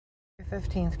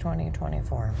15th,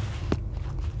 2024.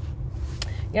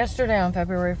 Yesterday on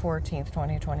February 14th,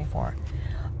 2024,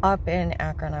 up in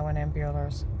Akron, I went in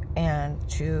Bueller's, and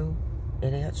two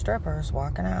idiot strippers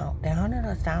walking out. They hunted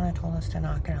us down and told us to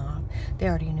knock it off. They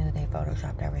already knew they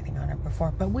photoshopped everything on it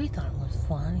before, but we thought it was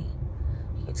funny.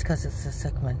 It's because it's the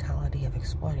sick mentality of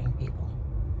exploiting people.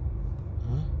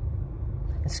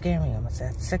 And scamming them. It's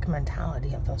that sick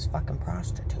mentality of those fucking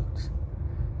prostitutes.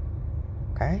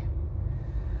 Okay?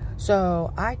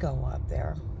 So I go up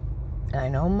there, and I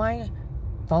know my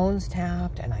phone's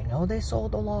tapped, and I know they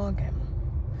sold the login.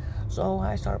 So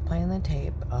I start playing the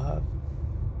tape of,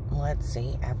 let's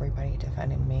see, everybody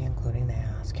defending me, including the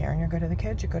ass. Karen, you're good to the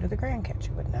kids, you're good to the grandkids.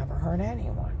 You would never hurt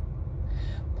anyone.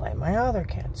 Play my other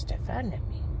kids defending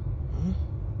me.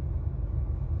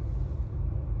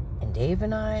 And Dave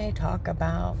and I talk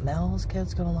about Mel's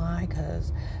kids gonna lie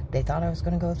because they thought I was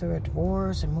gonna go through a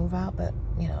divorce and move out, but,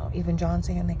 you know, even John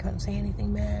saying they couldn't say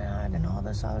anything bad and all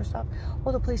this other stuff.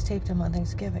 Well, the police taped him on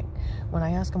Thanksgiving. When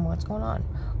I asked him what's going on,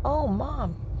 oh,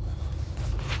 Mom,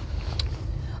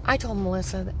 I told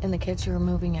Melissa and the kids you were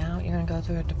moving out, you're gonna go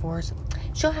through a divorce.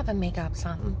 She'll have them make up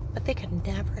something, but they could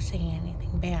never say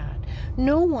anything bad.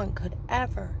 No one could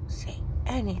ever say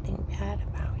anything bad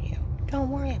about you. Don't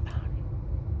worry about it.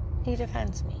 He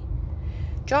defends me.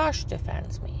 Josh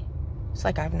defends me. It's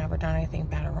like I've never done anything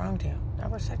bad or wrong to you.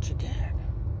 Never said you did.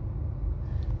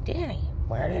 Danny,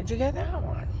 where did you get that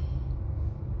one?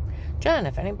 Jen,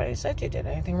 if anybody said you did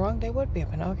anything wrong, they would be. A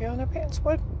Pinocchio and their pants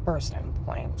would burst into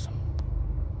flames.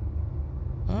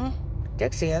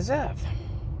 Dixie, as if.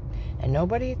 And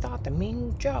nobody thought the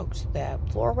mean jokes that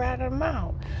Floor ratted them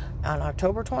out on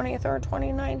October 23rd,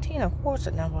 2019. Of course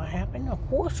it never happened. Of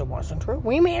course it wasn't true.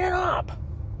 We made it up.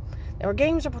 There were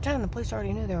games of pretend. The police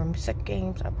already knew there were sick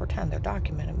games of pretend. They're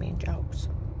documented mean jokes.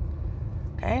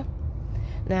 Okay?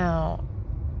 Now,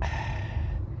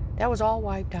 that was all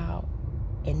wiped out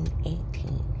in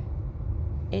 18.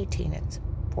 18, it's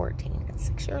 14. It's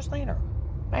 6 years later.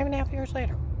 5.5 years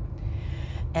later.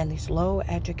 And these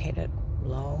low-educated,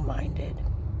 low-minded,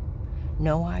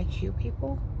 no IQ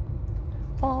people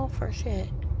fall for shit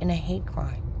in a hate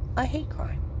crime. A hate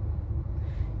crime.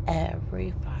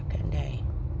 Every fucking day.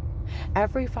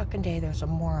 Every fucking day there's a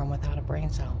moron without a brain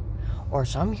cell. Or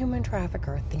some human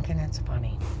trafficker thinking it's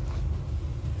funny.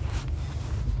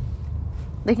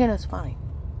 Thinking it's funny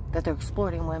that they're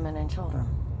exploiting women and children.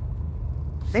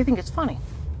 They think it's funny.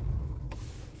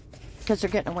 Because they're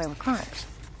getting away with crimes.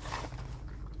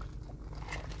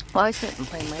 Well, I sit and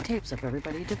play my tapes of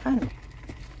everybody defending.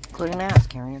 Including the ass.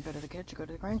 Karen, you go to the kids, you go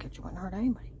to the grandkids. You wouldn't hurt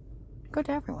anybody. Go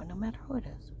to everyone, no matter who it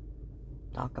is.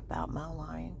 Talk about Mel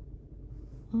lying.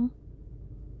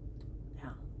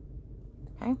 Yeah.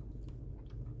 Okay?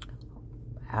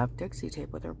 Have Dixie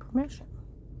tape with her permission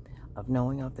of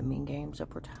knowing of the mean games of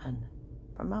pretend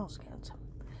from Mel's kids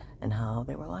and how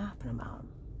they were laughing about them.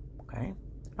 Okay?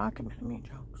 Documented mean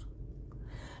jokes.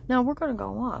 Now, we're going to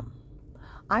go on.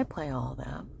 I play all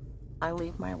that. I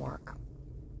leave my work.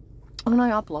 When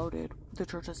I uploaded, the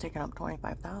church has taken up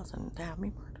 $25,000 to have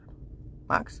me murdered.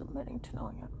 I'm submitting to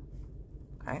knowing it.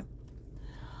 Okay?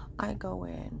 I go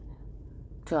in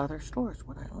to other stores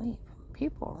when I leave.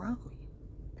 People around me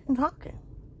been talking.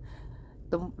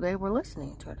 They were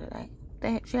listening to her today.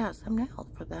 She has them nailed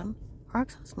for them. Her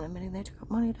ex-husband admitting they took up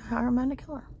money to hire men to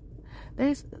kill her.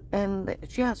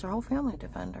 She has her whole family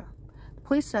defend her. The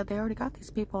police said they already got these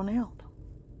people nailed.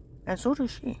 And so does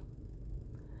she.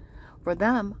 For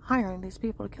them hiring these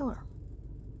people to kill her.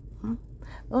 They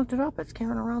looked it up. It's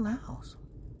carrying around the house.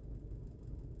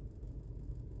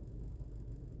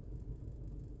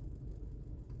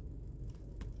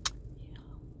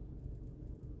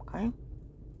 Okay? And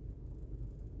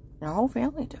her whole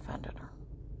family defended her.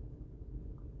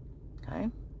 Okay?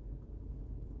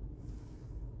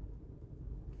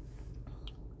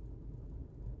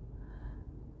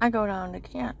 I go down to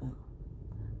Canton.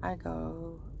 I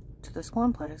go to this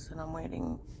one place and I'm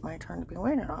waiting my turn to be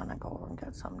waited on. I go over and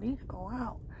get something to eat to go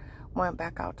out. Went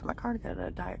back out to my car to get a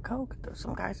Diet Coke. There's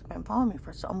some guys have been following me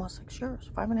for almost 6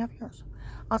 years, 5.5 years,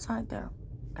 outside there.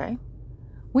 Okay?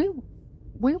 We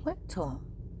went to them.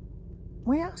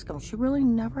 We asked them, she really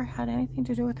never had anything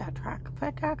to do with that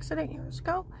traffic accident years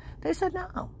ago? They said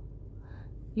no.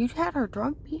 You had her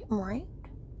drug, beat, and raped?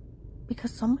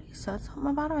 Because somebody said something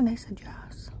about her? And they said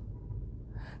yes.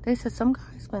 They said some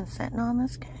guy's been sitting on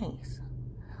this case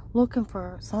looking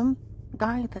for some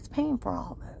guy that's paying for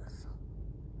all this.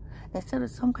 They said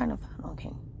it's some kind of fentanyl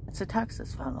king. It's a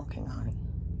Texas fentanyl king, honey.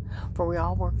 For we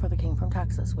all work for the king from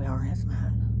Texas. We are his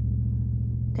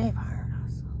men. Dave hired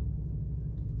us.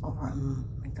 Over in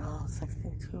McDonald's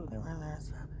 62, they were in there and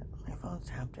said it. My phones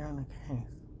tapped during the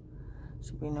case.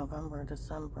 Should be November,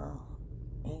 December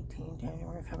 18,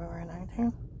 January, February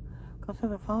 19. Go through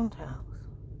the phone taps.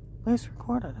 Police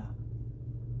recorded it.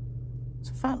 It's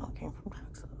a fentanyl came from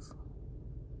Texas.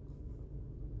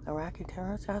 Iraqi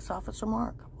terrorist asked Officer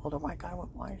Mark, older white guy with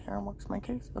white hair, works my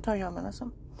case. He'll tell you I'm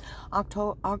innocent.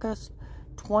 August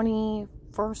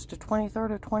 21st to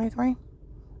 23rd of 23,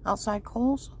 outside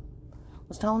Kohl's,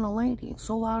 was telling a lady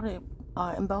so loud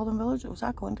in Belden Village it was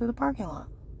echoing through the parking lot.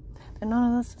 That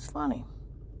none of this is funny.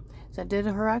 Said, did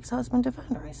her ex-husband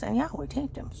defend her? He said, yeah, we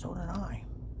taped him. So did I.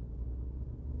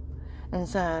 And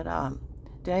said,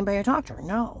 did anybody talk to her?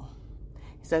 No.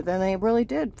 He said, then they really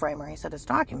did frame her. He said, it's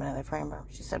documented they framed her.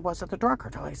 She said, was it the drug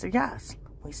cartel? He said, yes,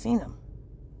 we seen him.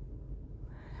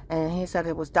 And he said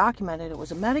it was documented. It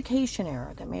was a medication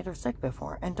error that made her sick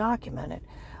before, and documented.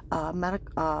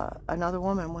 Another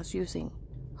woman was using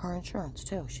her insurance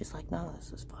too. She's like, none of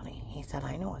this is funny. He said,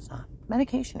 I know it's not.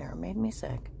 Medication error made me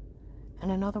sick,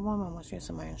 and another woman was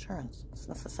using my insurance.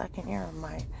 Since the second year of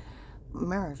my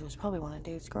marriage was probably one of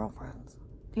Dave's girlfriends.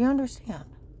 Do you understand?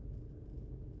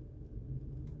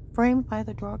 Framed by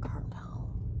the drug cartel.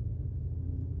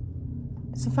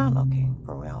 It's a fentanyl king,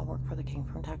 for we all work for the king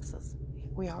from Texas.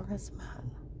 We are his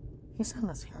men. He sent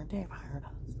us here. Dave hired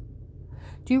us.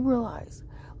 Do you realize,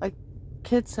 like,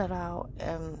 kids set out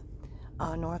in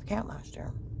North Kent last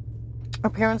year, our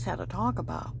parents had to talk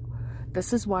about,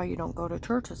 this is why you don't go to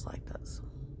churches like this.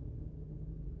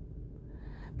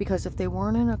 Because if they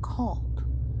weren't in a cult,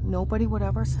 nobody would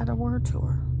ever said a word to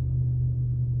her.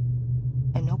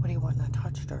 And nobody wouldn't have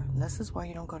touched her. And this is why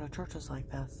you don't go to churches like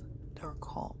this. They're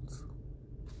cults.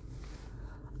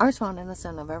 I was found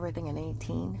innocent of everything in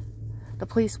 18. The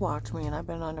police watched me, and I've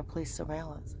been under police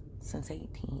surveillance since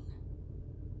 18.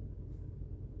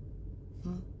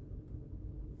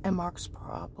 And Mark's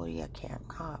probably a Canton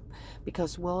cop,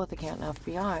 because Will at the Canton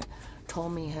FBI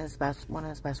told me one of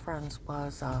his best friends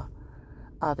was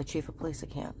the chief of police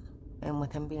at Canton. And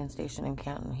with him being stationed in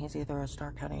Canton, he's either a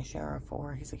Stark County sheriff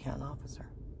or he's a Canton officer.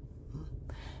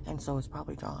 And so is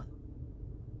probably John.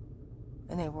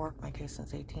 And they've worked my case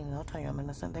since 18, and they'll tell you I'm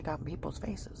innocent. They got in people's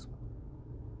faces.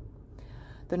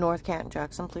 The North Canton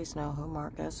Jackson police know who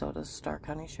Mark is, so does Stark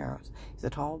County Sheriff's. He's a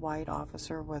tall, white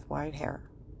officer with white hair.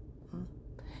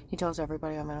 He tells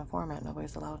everybody I'm an informant.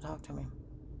 Nobody's allowed to talk to me.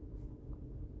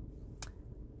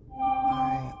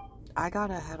 Alright. I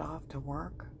gotta head off to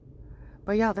work.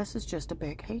 But yeah, this is just a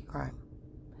big hate crime.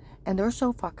 And they're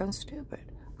so fucking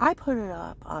stupid. I put it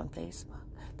up on Facebook.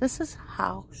 This is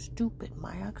how stupid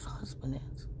my ex-husband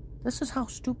is. This is how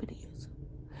stupid he is.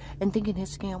 And thinking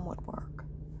his scam would work.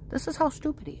 This is how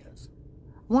stupid he is.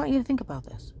 I want you to think about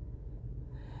this.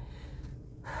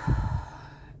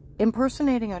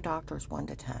 Impersonating a doctor is 1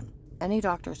 to 10. Any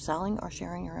doctor selling or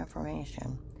sharing your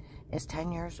information is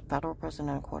 10 years federal prison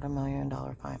and a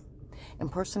 $250,000 fine.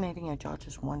 Impersonating a judge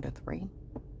is 1 to 3.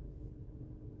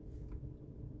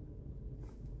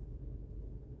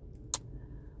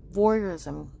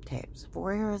 Voyeurism tapes.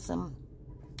 Voyeurism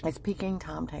is peeking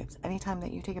Tom tapes. Anytime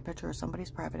that you take a picture of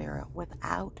somebody's private area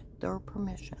without their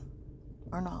permission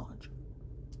or knowledge,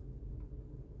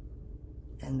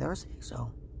 and they're saying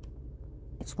so,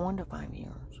 it's 1 to 5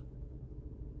 years.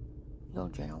 You go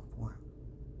to jail for it.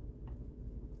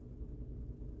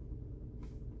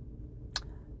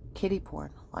 Kiddie porn,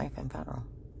 life in federal.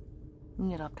 You can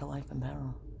get up to life in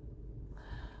federal.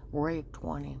 Rape,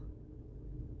 20.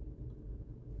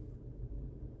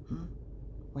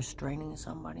 Restraining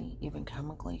somebody, even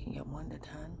chemically, can get 1 to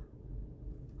 10.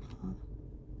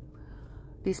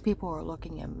 These people are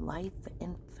looking at life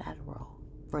in federal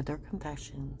for their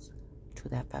confessions to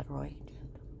that federal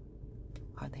agent.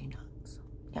 Are they nuts?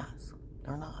 Yes,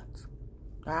 they're nuts.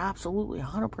 They're absolutely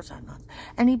 100% nuts.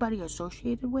 Anybody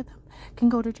associated with them can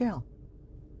go to jail.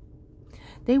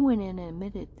 They went in and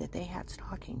admitted that they had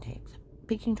stalking tapes.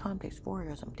 Peking Tom tapes,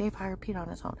 voyeurism. Dave hired Pete on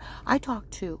his own. I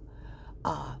talked to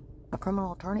a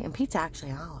criminal attorney, and Pete's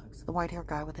actually Alex, the white-haired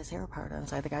guy with his hair part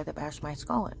inside, the guy that bashed my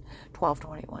skull in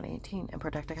 12/21/18 and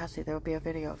protected custody. There will be a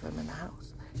video of him in the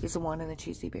house. He's the one in the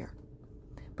cheesy beard,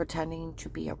 pretending to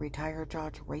be a retired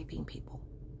judge, raping people,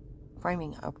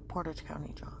 framing a Portage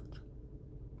County judge.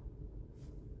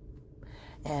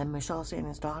 And Michelle saying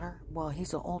his daughter, well,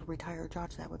 he's an old retired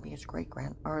judge. That would be his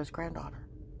his granddaughter.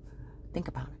 Think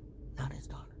about it. Not his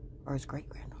daughter or his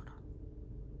great-granddaughter.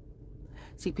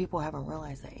 See, people haven't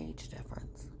realized the age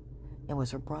difference. It was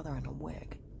her brother in a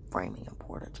wig framing a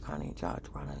Portage County judge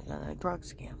running a drug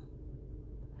scam.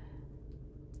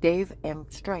 Dave M.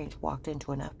 Strange walked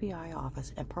into an FBI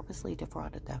office and purposely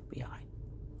defrauded the FBI.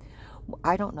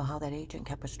 I don't know how that agent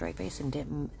kept a straight face and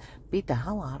didn't beat the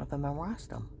hell out of him and arrest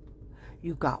him.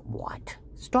 You got what?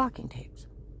 Stalking tapes.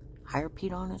 Hired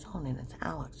Pete on his own, and it's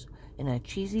Alex in a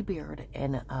cheesy beard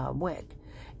and a wig,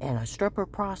 and a stripper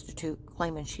prostitute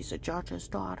claiming she's a judge's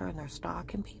daughter, and they're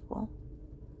stalking people.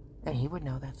 And he would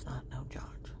know that's not no judge.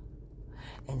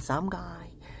 And some guy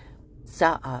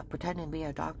pretending to be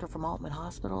a doctor from Altman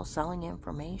Hospital selling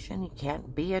information. You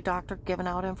can't be a doctor giving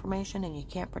out information, and you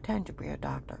can't pretend to be a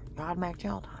doctor. You're automatic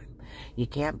jail time. You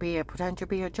can't pretend to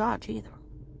be a judge either.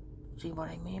 See what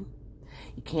I mean?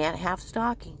 You can't have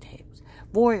stalking tapes,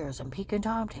 voyeurs, and peek and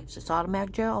tom tapes. It's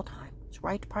automatic jail time. It's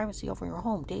right to privacy over your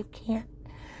home. Dave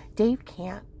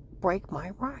can't break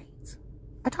my rights.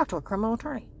 I talked to a criminal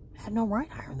attorney. I had no right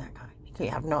hiring that guy. He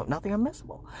have nothing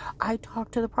admissible. I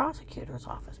talked to the prosecutor's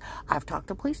office. I've talked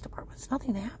to police departments.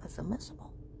 Nothing they have is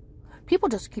admissible. People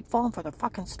just keep falling for their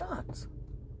fucking stunts.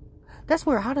 That's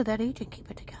where, how did that agent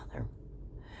keep it together?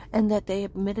 And that they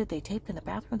admitted they taped in the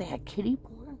bathroom. They had kiddie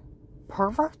porn.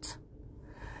 Perverts.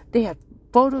 They had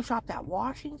photoshopped that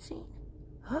washing scene.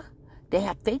 Huh? They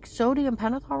had fake sodium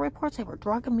pentothal reports. They were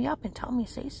drugging me up and telling me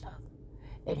to say stuff.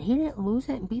 And he didn't lose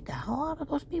it and beat the hell out of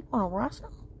those people and arrest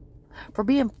them for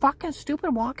being fucking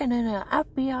stupid, walking in an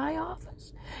FBI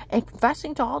office and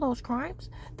confessing to all those crimes.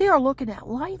 They are looking at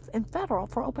life in federal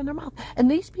for opening their mouth.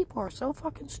 And these people are so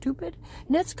fucking stupid.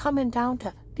 And it's coming down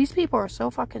to, these people are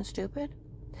so fucking stupid,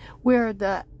 where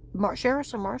the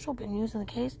sheriffs and marshal been using the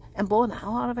case and blowing the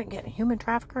hell out of it and getting human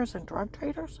traffickers and drug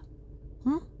traders.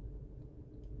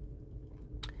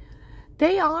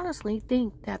 They honestly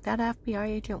think that FBI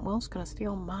agent Will's going to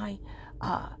steal my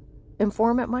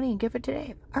informant money and give it to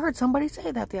Dave. I heard somebody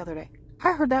say that the other day.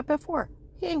 I heard that before.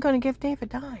 He ain't going to give Dave a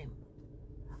dime.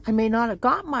 I may not have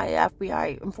got my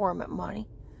FBI informant money,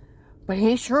 but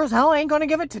he sure as hell ain't going to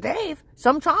give it to Dave.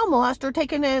 Some child molester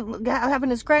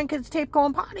having his grandkids tape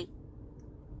going potty.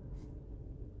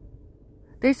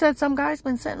 They said some guy's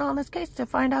been sitting on this case to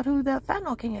find out who the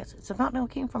fentanyl king is. It's a fentanyl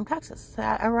king from Texas. It's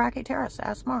that Iraqi terrorist.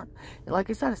 That's smart. Like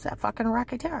I said, it's that fucking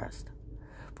Iraqi terrorist.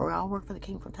 For we all work for the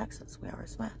king from Texas. We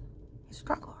already met. He's a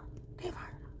drug lord. Dave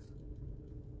hired us.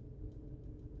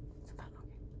 It's a fentanyl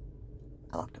king.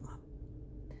 I looked him up.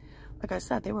 Like I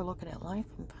said, they were looking at life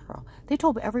in federal. They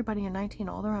told everybody in 19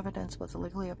 all their evidence was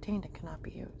illegally obtained and cannot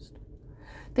be used.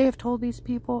 They have told these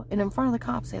people, and in front of the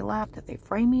cops, they laughed that they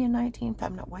framed me in 19,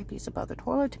 feminine wipes above the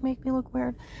toilet to make me look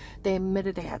weird. They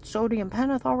admitted they had sodium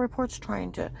pentothal reports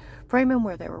trying to frame him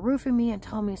where they were roofing me and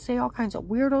telling me to say all kinds of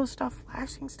weirdo stuff,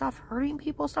 flashing stuff, hurting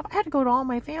people stuff. I had to go to all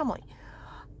my family.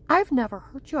 I've never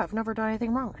hurt you. I've never done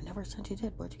anything wrong. I never said you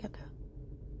did. Where'd you get that?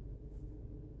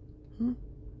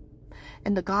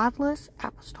 And the godless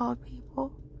apostolic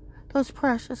people, those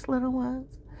precious little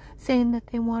ones, saying that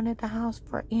they wanted the house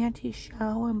for Auntie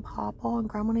Shell and Papa and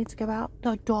Grandma needs to give out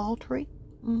the adultery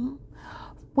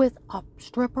with a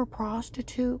stripper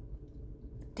prostitute,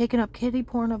 taking up kiddie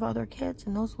porn of other kids,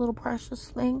 and those little precious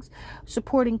things,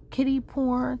 supporting kiddie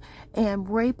porn and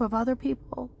rape of other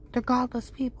people. They're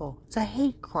godless people. It's a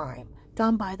hate crime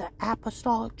done by the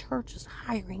apostolic churches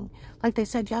hiring, like they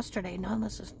said yesterday, none of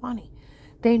this is funny.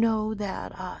 They know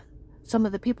that some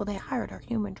of the people they hired are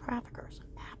human traffickers.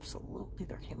 Absolutely,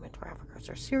 they're human traffickers.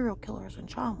 They're serial killers and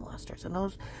child molesters. And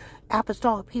those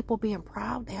apostolic people being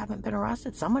proud they haven't been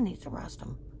arrested, someone needs to arrest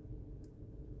them.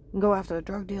 And go after the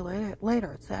drug dealer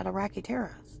later. It's that Iraqi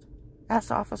terrorist.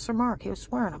 Ask Officer Mark. He was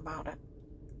swearing about it.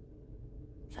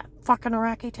 It's that fucking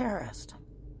Iraqi terrorist.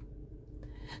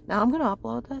 Now I'm going to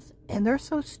upload this, and they're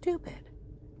so stupid.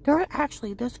 They're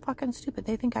actually this fucking stupid.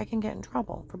 They think I can get in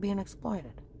trouble for being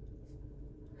exploited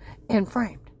and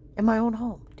framed in my own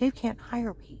home. Dave can't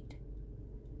hire Pete.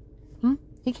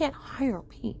 He can't hire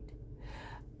Pete.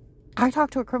 I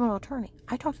talked to a criminal attorney.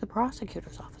 I talked to the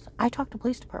prosecutor's office. I talked to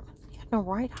police departments. He had no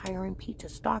right hiring Pete to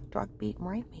stalk, drug, beat, and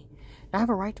rape me. And I have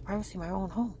a right to privacy in my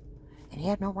own home. And he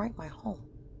had no right in my home.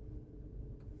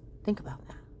 Think about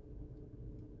that.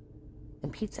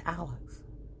 And Pete's Alex,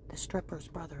 the stripper's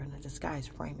brother in a disguise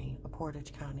framing a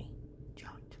Portage County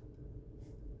judge.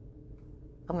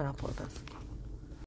 I'm going to upload this.